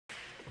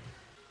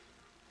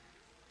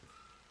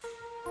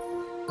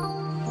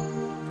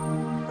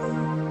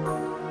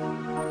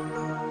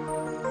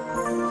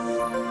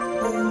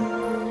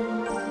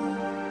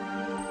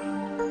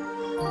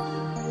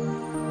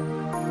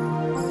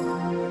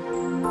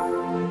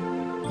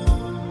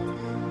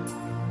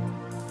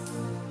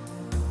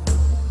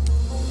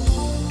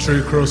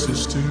Three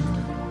crosses stood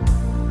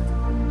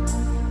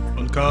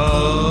on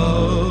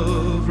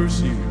Calvary's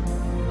hill.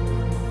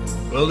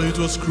 Well, it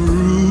was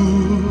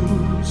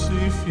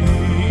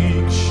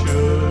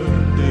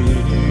crucifixion day.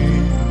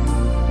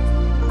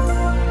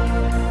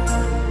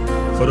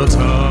 For the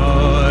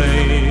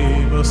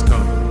time has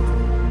come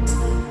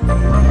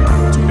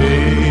to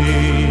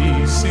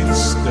pay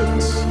sin's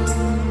debt,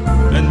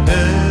 and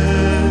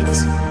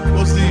death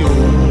was the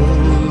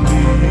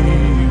only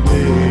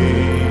way.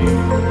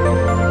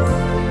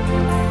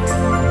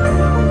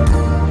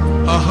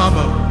 A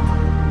hammer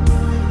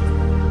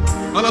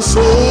and a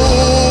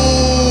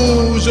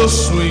soldier's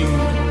swing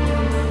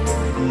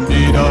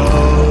beat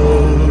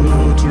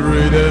out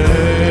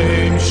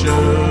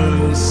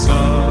redemption's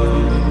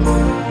sound.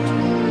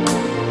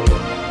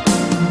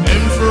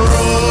 And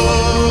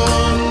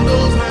from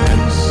those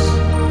hands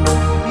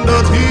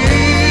that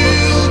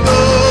healed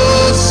the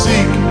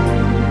sick,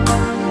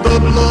 the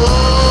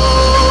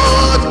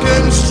blood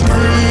came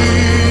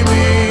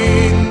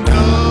streaming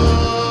down,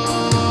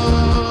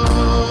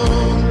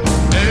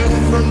 and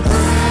from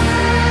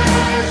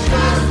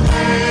precious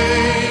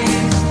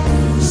veins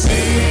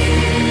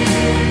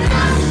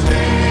sinners'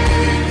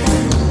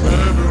 chains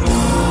were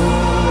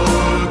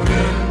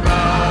broken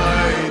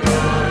by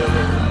the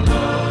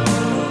blood.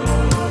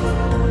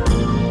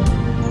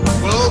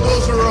 Well,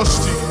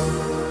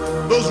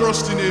 those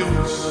rusty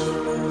nails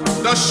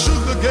that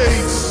shook the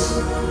gates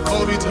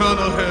of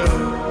eternal hell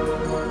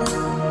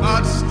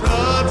had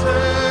started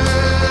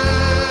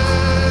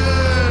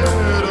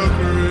a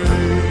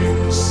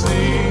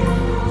crimson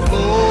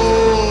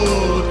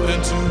flood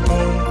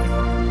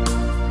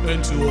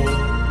into all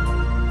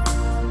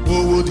who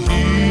would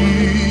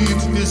heed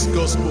this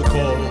gospel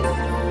call.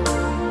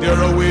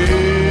 There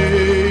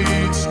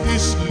awaits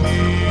this liberty.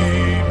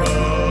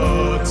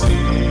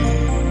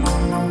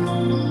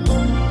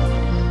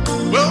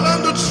 Well,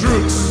 and the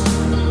truth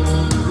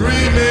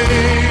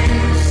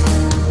remains,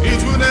 it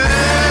will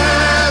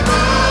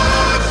never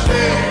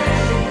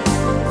change,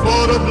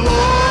 for the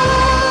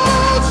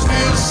blood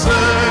still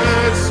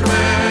sets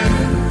men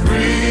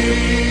free.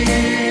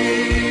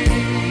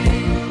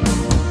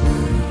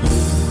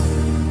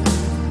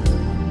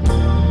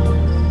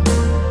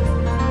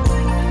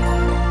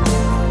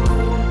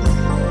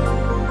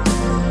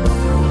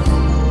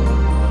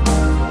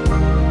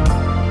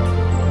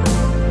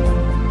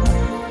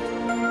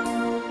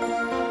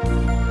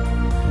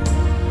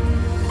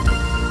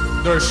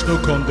 There's no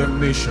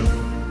condemnation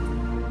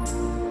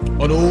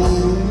on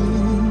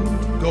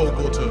old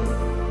Golgotha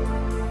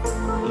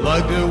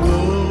like there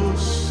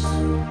was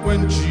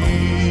when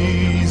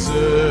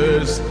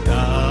Jesus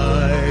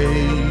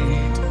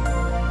died.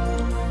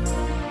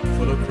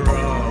 For the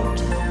crowd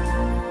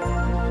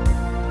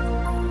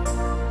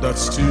that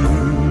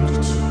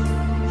stood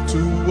to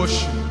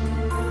worship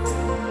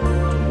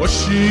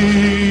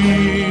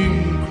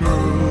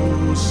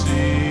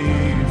crucified.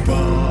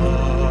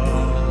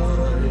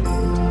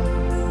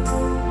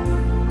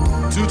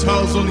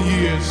 2,000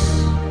 years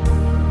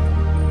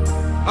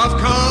have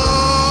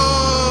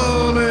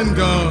come and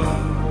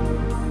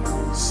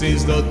gone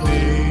since the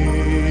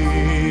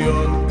day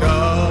on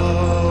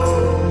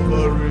Calvary,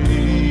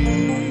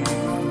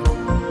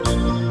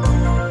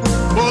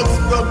 but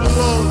the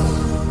blood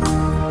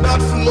that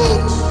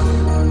flowed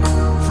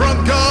from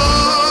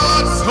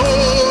God's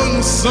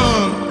own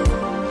Son,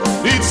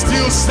 it's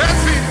still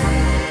setting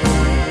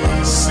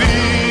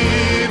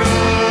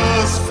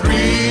sinners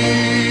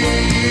free,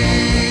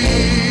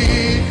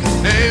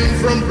 and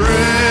from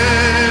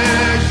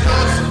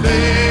precious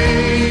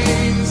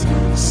veins,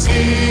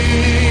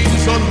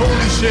 sins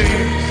unholy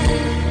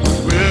chains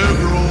were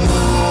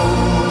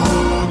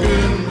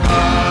broken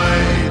by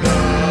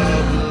the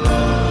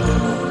blood.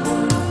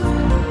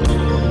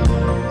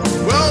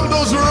 Well,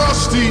 those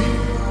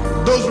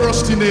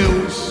rusty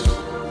nails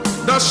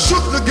that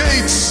shook the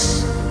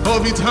gates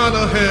of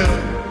eternal hell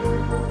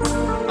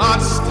had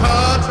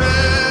started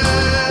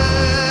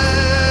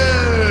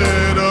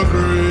a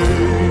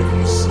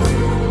crimson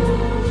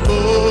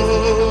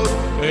flood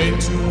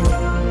into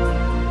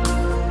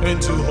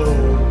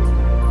all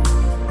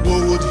who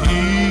would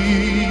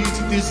heed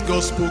this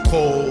gospel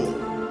call.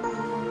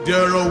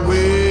 There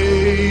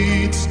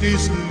awaits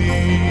this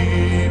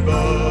liberty,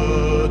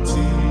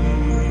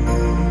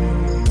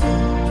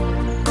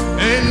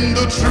 and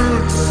the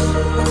truth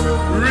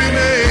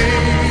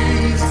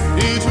remains,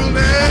 it will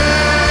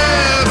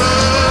never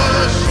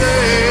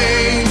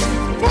change,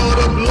 for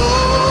the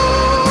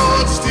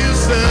blood still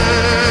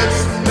sets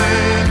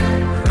men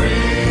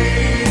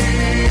free.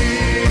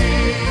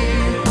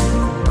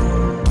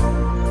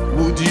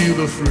 Would you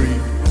be free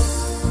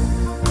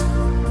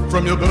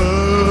from your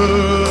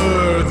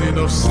burden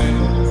of sin?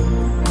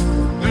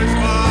 There's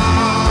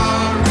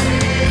power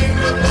in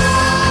the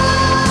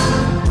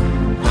blood,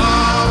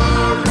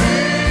 power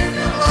in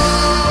the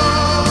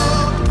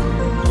blood.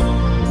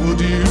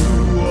 Would you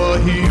or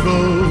he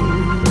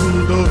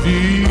hold the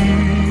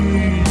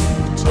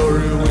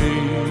victory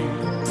win?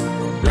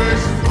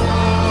 There's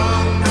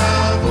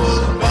wonderful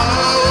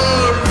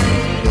power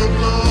in the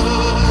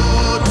blood.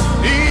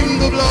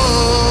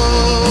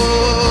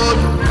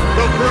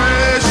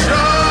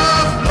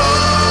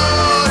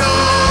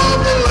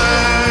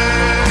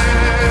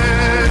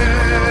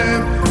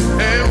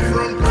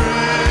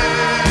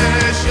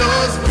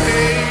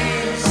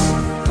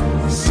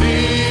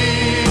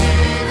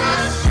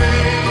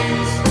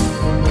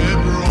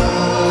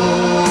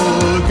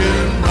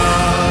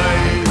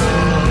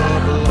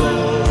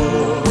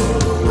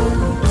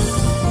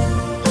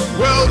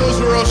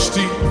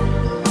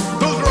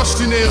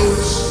 rusty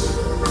nails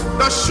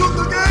that shook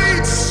the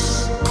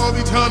gates of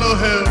eternal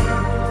hell.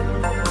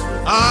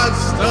 I've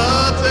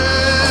started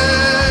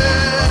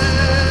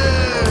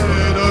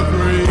a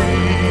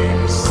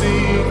crimson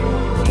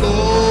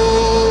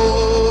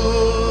flood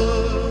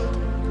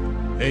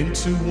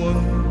into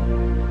one,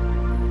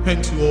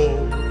 into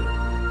all,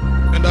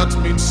 and that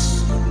means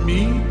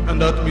me,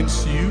 and that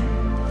means you,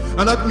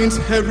 and that means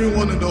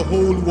everyone in the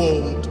whole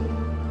world.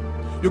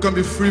 You can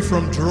be free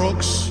from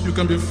drugs, you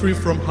can be free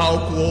from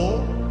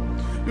alcohol,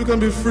 you can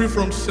be free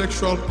from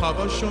sexual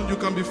perversion, you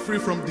can be free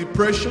from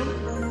depression,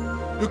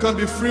 you can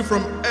be free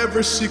from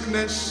every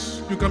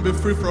sickness, you can be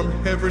free from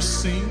every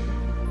sin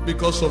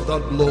because of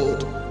that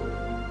blood.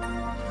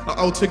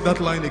 I'll take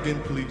that line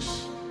again,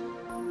 please.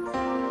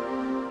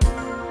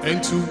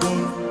 And to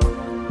one,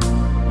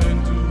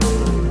 and to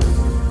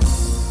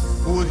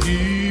all would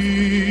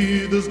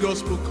hear this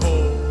gospel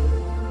call.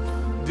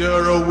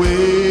 There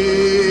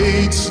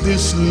awaits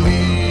this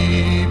liberty.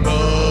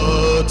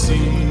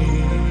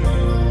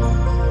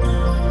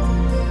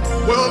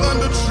 Well, and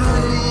the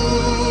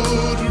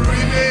truth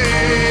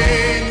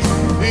remains,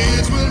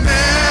 it will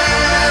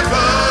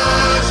never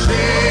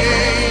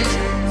change,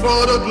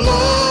 for the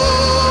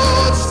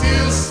blood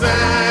still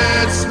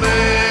sets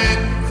men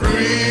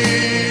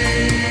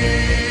free.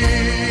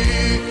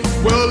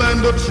 Well, and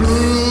the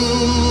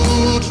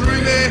truth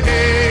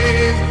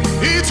remains,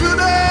 it will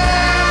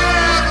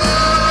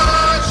never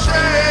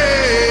change,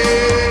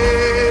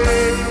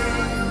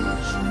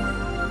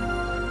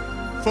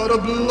 for the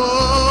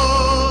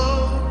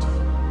blood,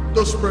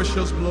 those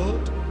precious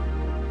blood,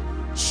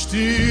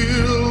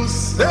 still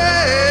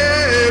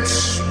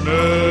sets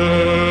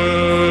men